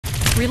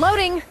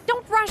Reloading!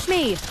 Don't rush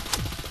me!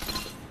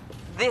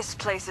 This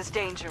place is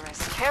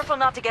dangerous. Careful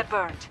not to get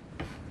burned.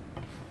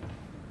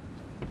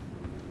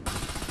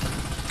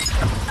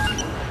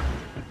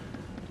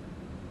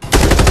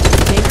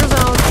 Danger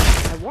zone.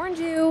 I warned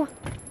you.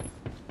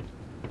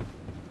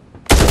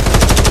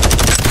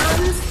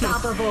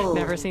 Unstoppable.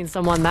 Never seen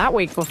someone that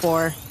weak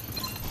before.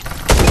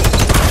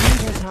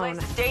 This place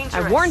is dangerous.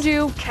 I warned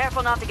you.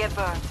 Careful not to get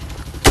burned.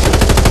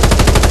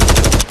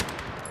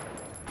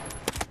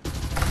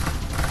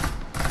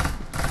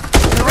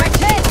 Direct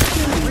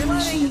hit!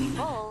 Reloading.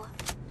 Full.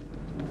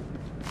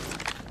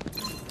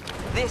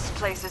 This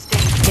place is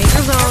dangerous.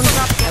 Danger zone. Careful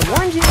not to get I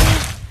warned you.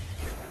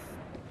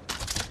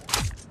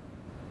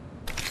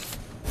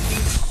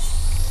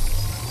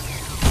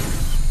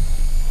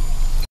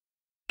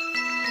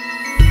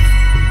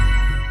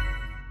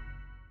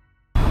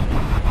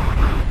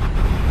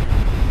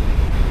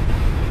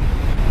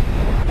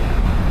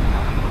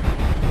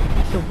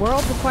 The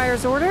world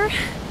requires order,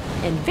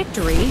 and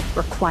victory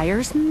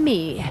requires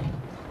me.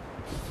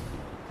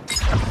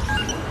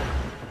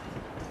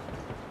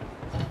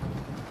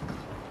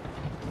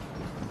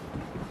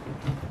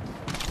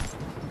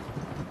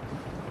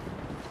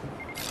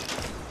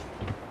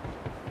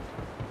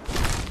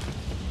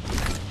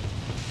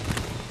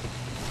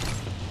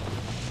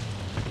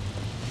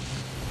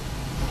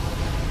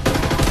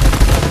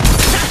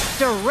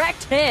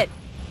 Direct hit!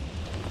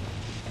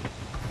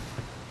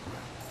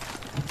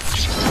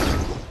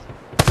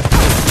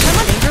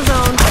 Danger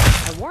zone.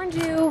 I warned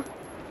you.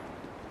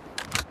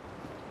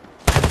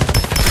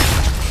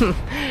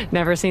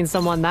 Never seen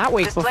someone that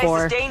weak This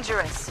before. place is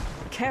dangerous.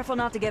 Careful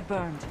not to get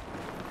burned.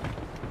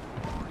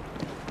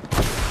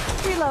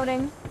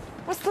 Reloading.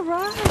 What's the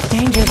rush?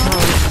 Danger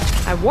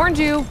zone. I warned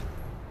you.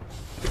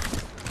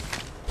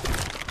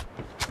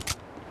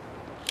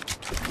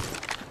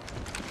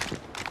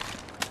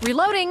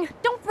 Reloading.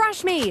 Don't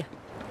rush me.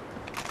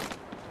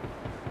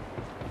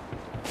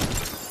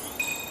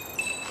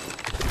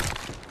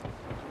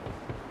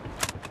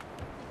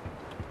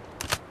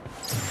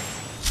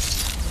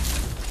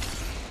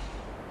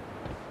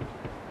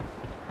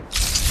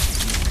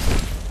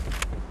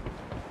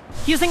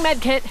 Using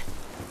medkit.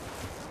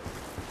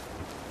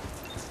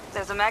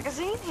 There's a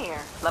magazine here.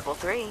 Level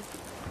 3.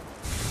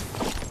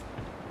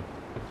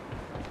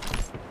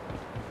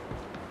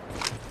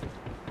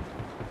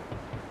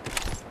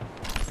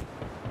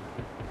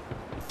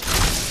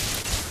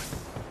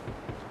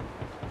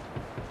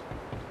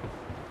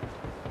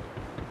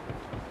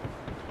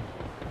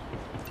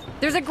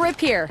 There's a grip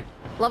here.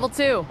 Level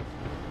 2.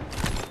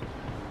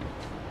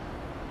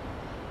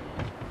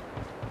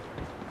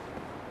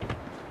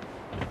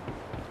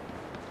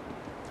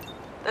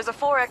 There's a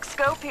 4x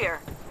scope here.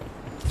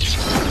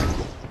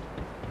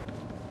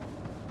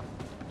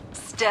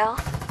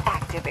 Stealth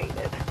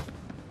activated.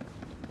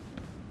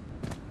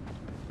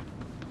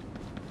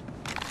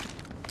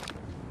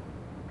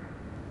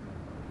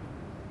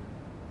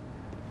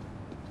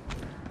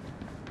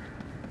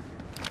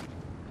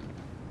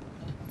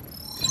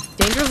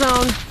 Danger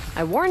zone.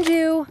 I warned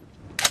you.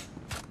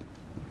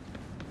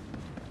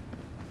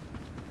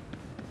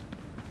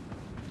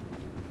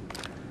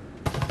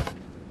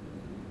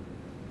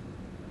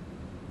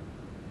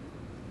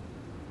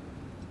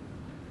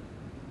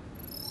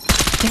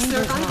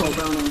 Danger Survival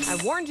zone. bonus.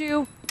 I warned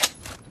you.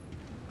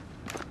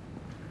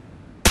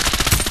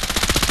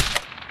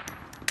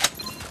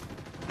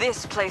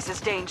 This place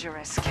is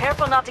dangerous.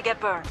 Careful not to get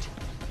burned.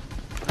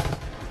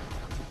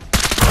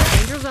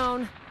 Danger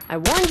zone. I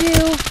warned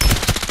you.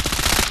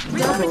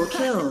 Double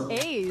kill.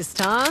 Aced,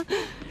 huh?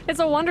 It's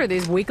a wonder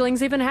these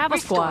weaklings even have a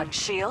Restoring squad.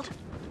 shield.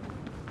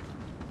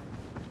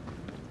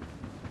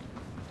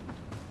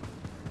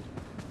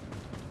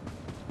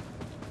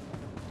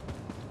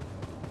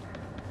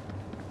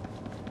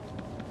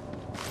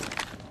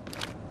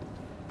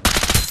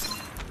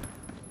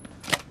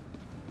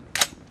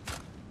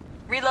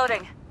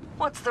 Reloading.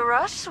 What's the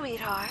rush,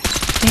 sweetheart?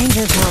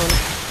 Danger zone.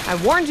 I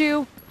warned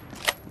you.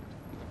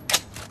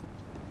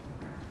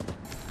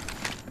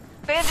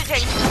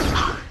 Bandaging.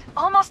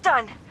 Almost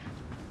done.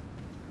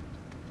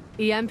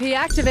 EMP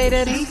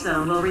activated. Safe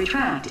zone will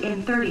retract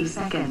in 30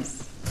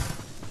 seconds.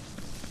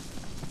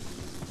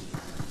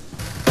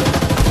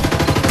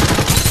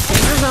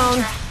 Danger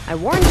zone. I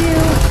warned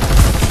you.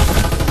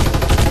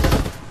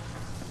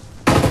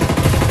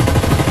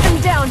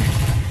 I'm down.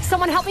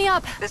 Someone help me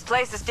up. This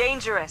place is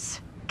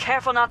dangerous.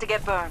 Careful not to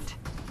get burned.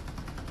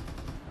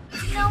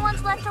 No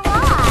one's left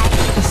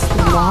alive. This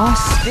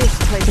loss, This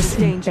place this is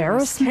dangerous.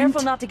 embarrassment.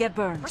 Careful not to get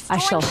burned. I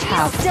shall Restoring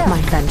have shield.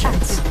 my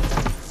vengeance.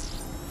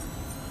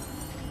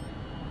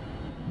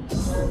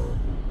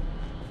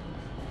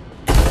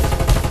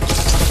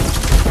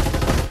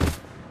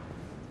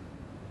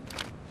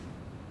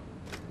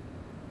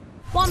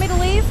 Want me to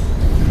leave?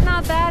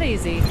 Not that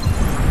easy.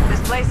 This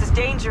place is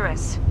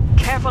dangerous.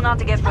 Careful not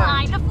to get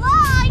Time burned. to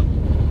fly.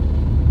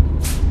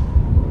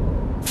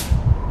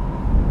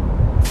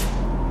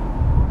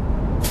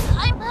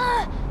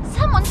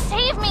 Someone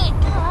save me! It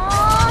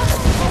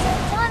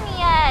isn't done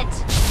yet.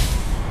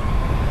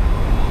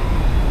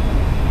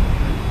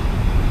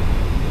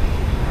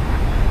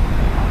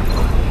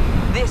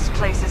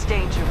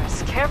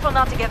 Careful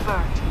not to get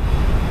burned.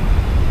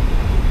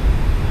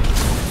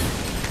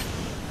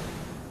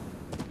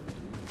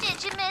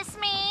 Did you miss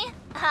me?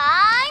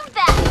 I'm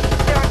back.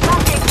 They're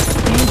attacking.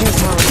 Danger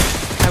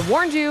zone. I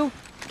warned you.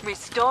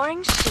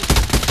 Restoring shield.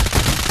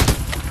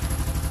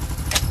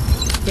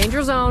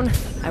 Danger zone.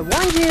 I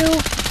warned you.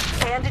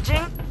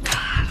 Bandaging.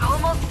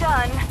 Almost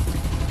done.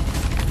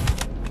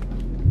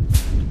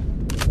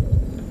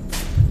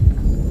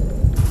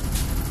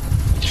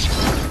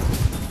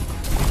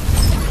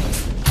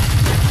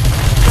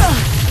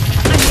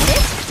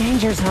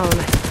 Danger zone.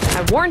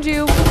 I warned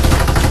you.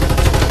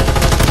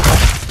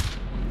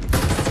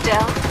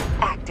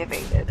 Stealth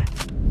activated.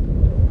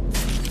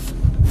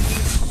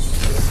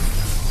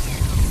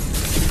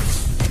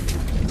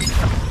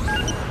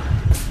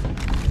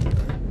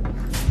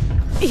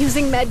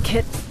 Using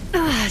medkit.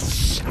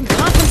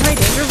 Concentrate.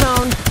 Danger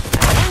zone.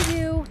 I warned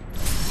you.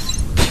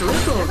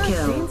 Triple I've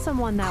kill. seen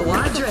someone that way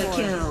Quadra before.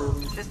 kill.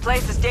 This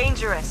place is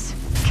dangerous.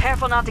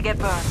 Careful not to get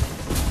burned.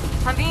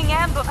 I'm being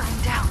ambushed.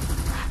 I'm down.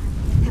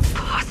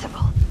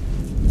 Impossible.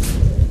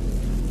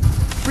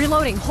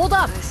 Reloading. Hold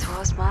up. This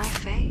was my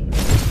fate.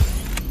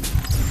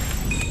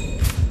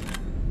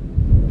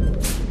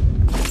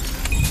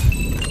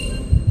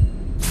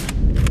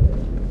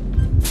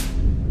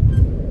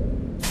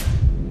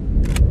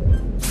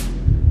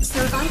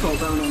 Survival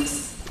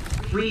bonus.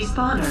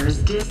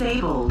 Respawners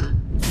disabled.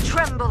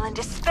 Tremble in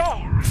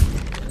despair.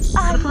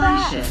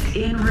 Supply ship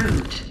en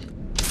route.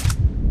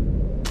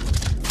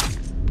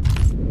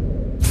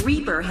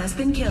 Reaper has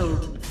been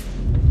killed.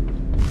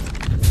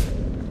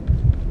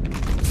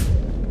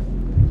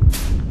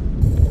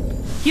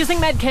 Using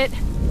medkit.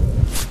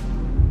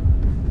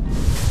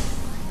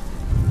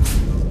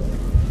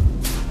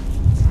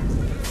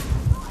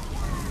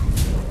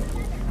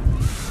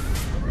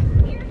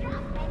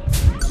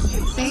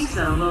 Safe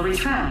zone will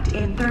retract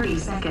in 30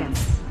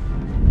 seconds.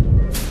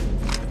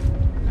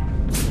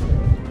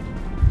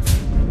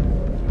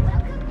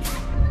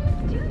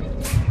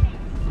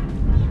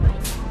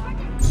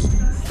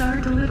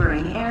 Start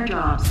delivering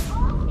airdrops.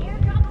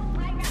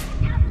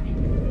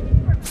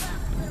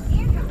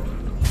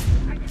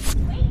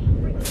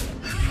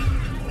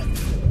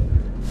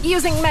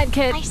 Using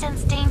medkit. I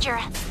sense danger.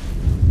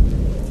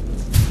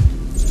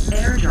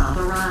 Airdrop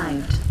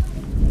arrived.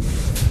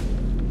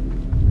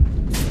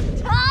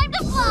 Time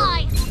to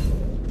fly!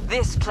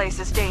 This place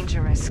is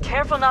dangerous.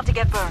 Careful not to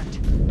get burned.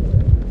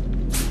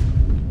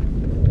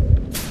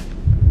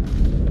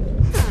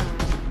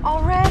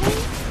 Already?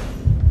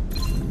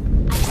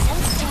 I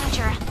sense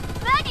danger.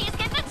 Maggie's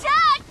getting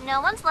attacked!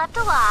 No one's left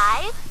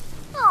alive.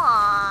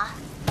 Aww.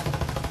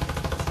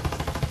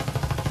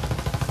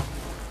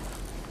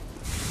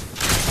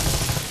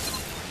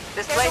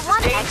 This There's place a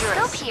one is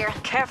dangerous. scope here.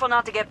 Careful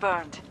not to get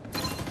burned.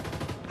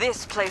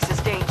 This place is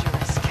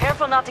dangerous.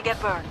 Careful not to get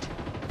burned.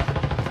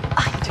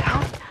 I'm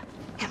down.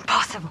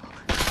 Impossible.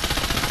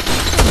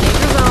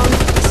 Danger zone.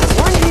 I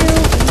warned you.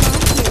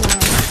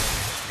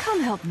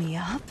 Come help me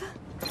up.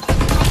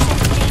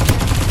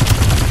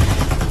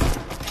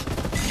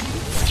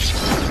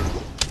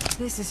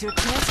 This is your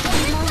chance to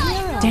be my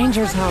hero.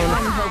 Danger zone.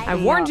 I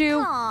warned you.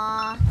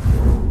 Aww.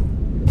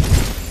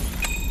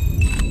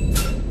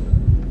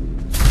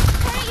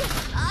 Hey,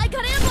 I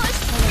got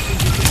ambushed!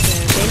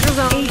 Danger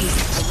zone.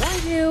 Ace. I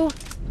warned you.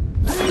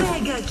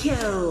 Mega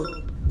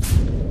kill.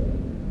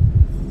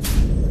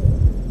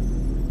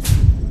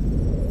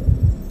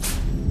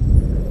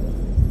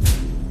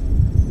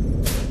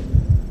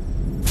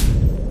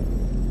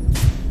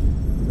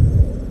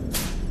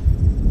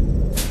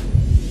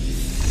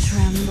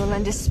 Tremble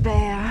and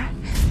despair.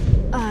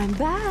 I'm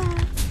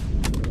back.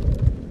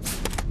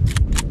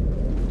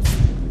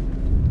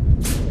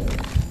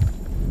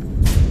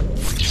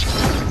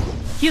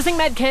 Using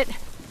medkit.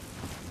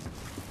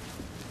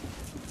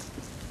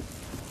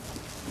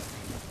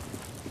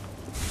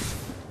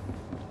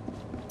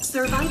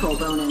 Survival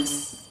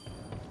bonus.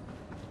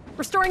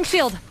 Restoring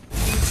shield.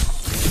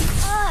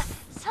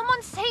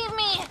 Someone save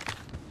me!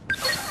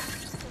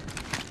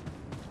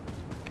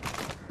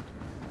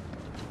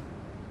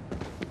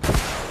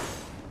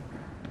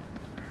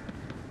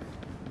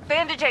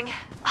 Bandaging.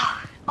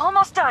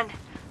 Almost done.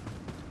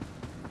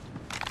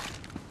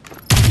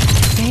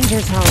 Danger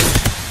zone.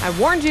 I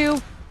warned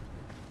you.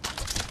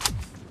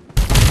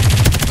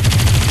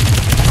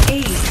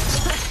 Ace.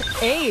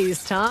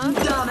 Aced, huh?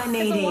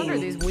 Dominating. No wonder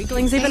these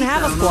weaklings even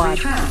have a Safe zone will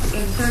squad. retract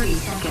in 30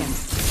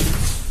 seconds.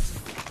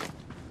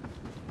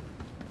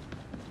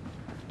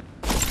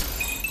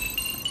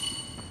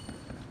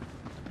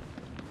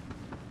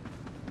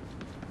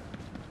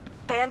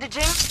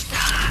 Bandaging.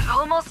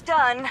 Almost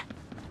done.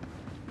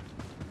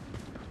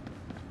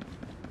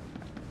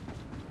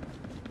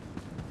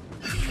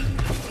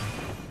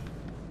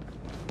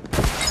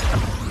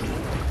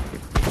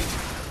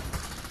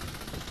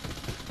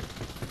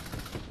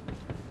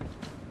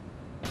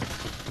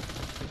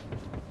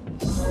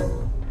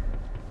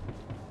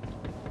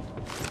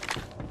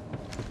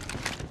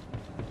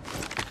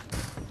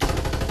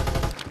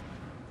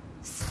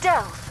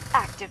 Stealth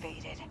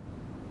activated.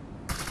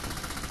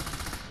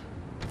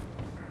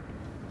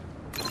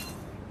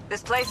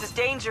 This place is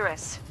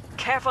dangerous.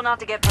 Careful not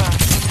to get burned.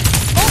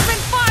 Open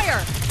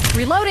fire!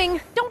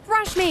 Reloading! Don't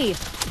rush me!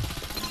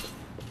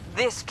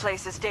 This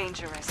place is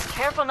dangerous.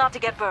 Careful not to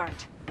get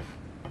burned.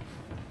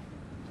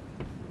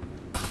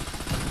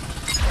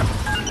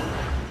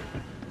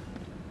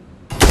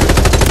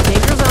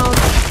 Danger zone.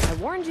 I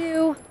warned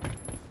you.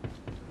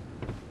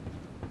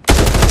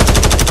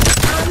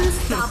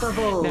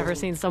 Unstoppable. Never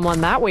seen someone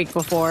that weak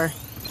before.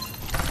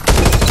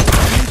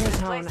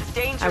 This place is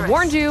dangerous. I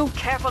warned you.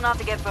 Careful not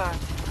to get burned.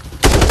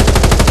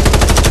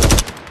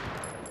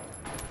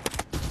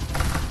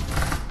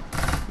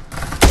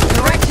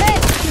 Direct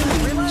hit!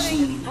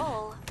 Reloading.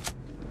 Full.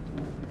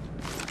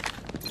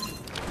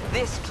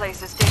 This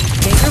place is dangerous.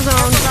 Danger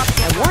zone. Careful not to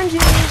get I warned you.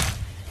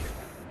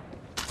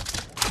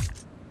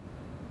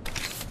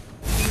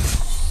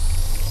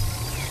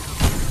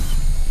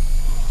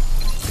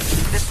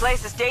 This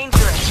place is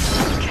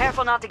dangerous.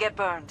 Careful not to get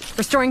burned.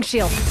 Restoring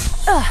shield.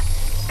 Ugh.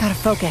 Gotta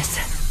focus.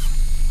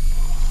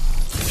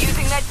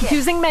 Using that kit.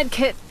 Using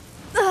medkit.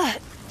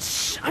 Ugh.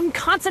 Shh, I'm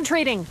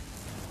concentrating.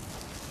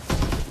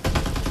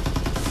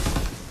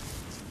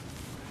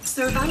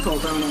 Survival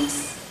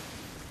bonus.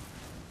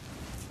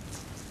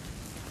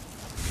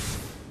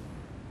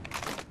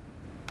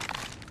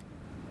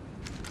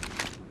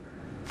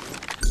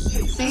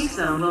 Safe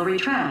zone will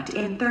retract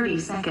in 30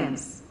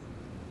 seconds.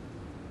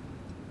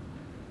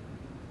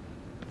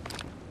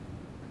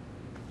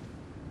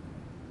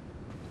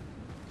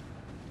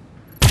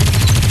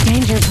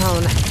 Danger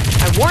zone.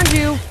 I warned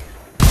you.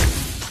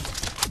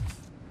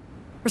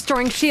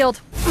 Restoring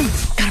shield.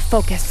 Gotta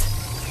focus.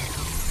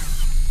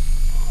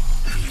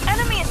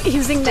 Enemy is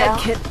Using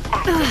Stealth medkit.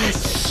 Ugh,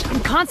 shh, I'm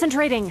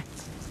concentrating.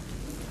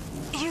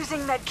 Using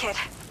medkit.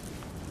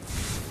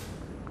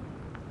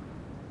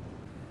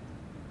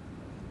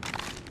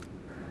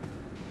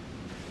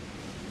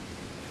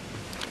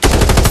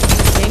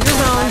 Danger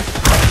zone. This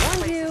I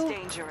warned place is you.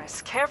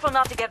 dangerous. Careful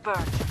not to get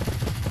burned.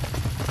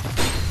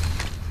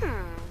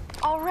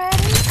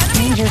 Already?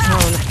 Danger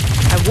zone.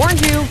 I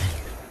warned you.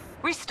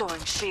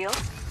 Restoring shield.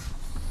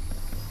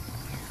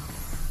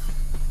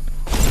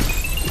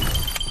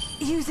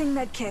 Using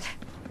medkit.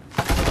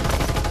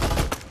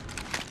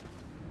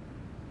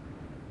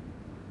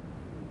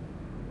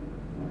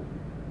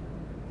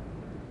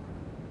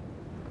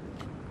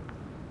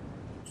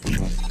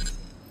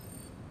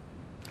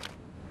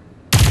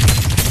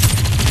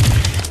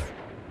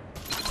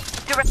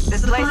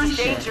 This place is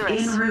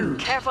dangerous. En route.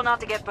 Careful not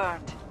to get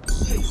burned.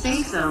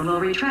 Safe zone will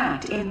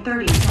retract in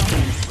 30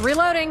 seconds.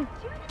 Reloading.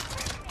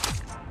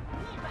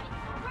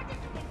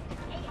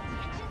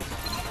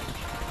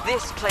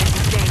 This place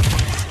is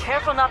dangerous.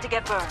 Careful not to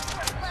get burned.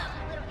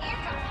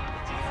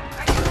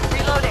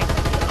 Reloading.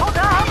 Hold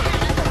up!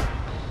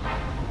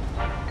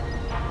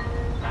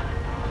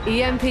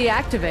 EMP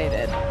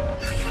activated.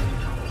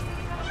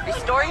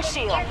 Restoring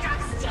shield.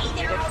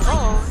 It's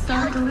full.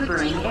 Start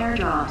delivering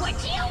airdrops.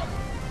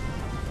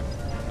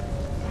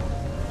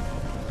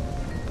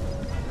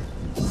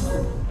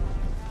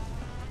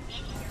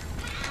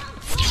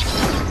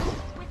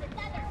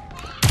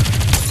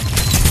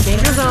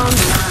 Danger zone.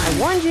 I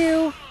warned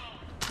you.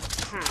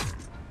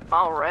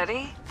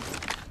 Already?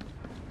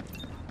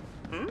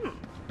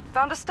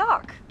 Found a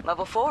stock.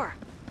 Level 4.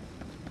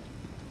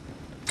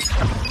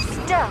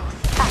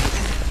 Stealth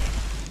active.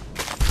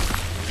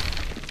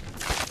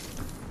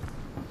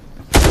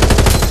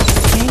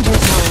 Danger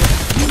zone.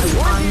 You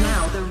are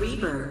now the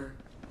Reaper.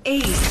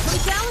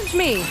 Ace. Challenge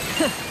me.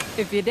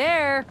 If you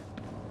dare.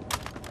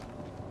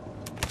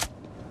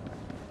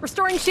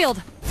 Restoring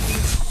shield.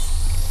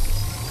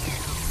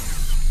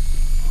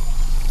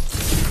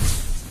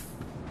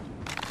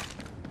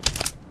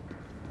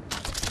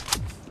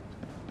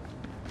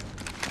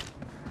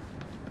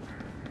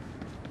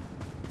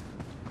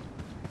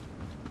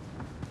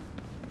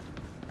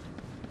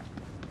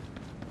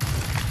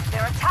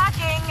 They're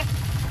attacking!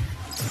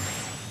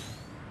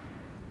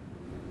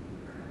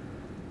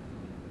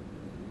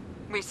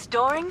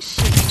 Restoring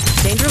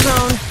shield. Danger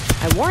zone.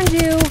 I warned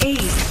you.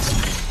 Ace.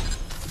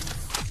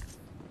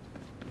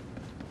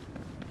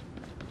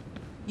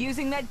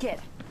 Using medkit.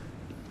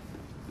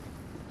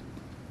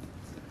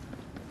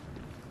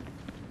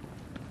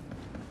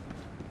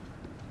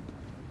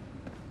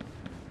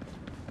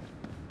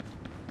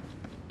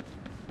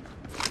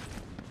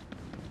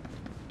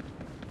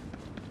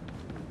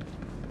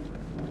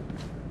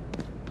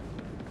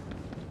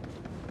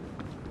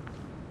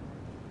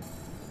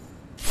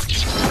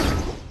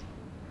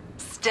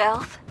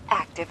 Stealth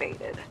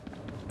activated.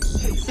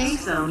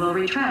 Safe zone will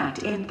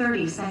retract in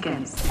 30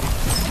 seconds.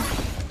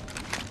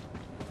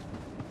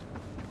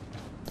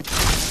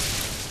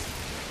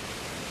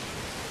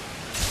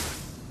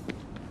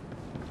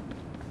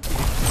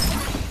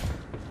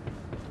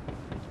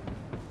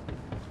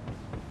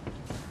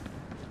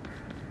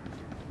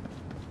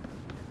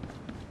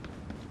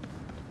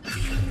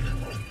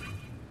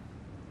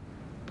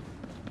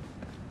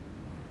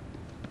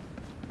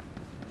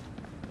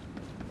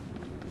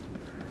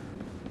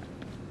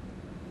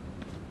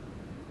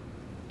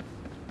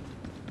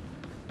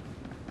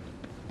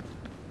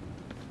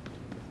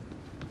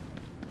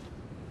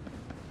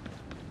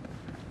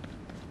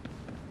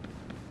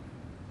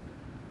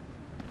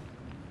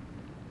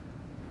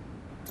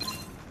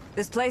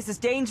 This place is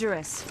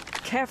dangerous.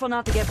 Careful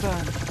not to get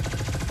burned.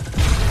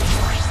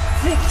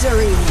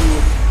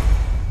 Victory!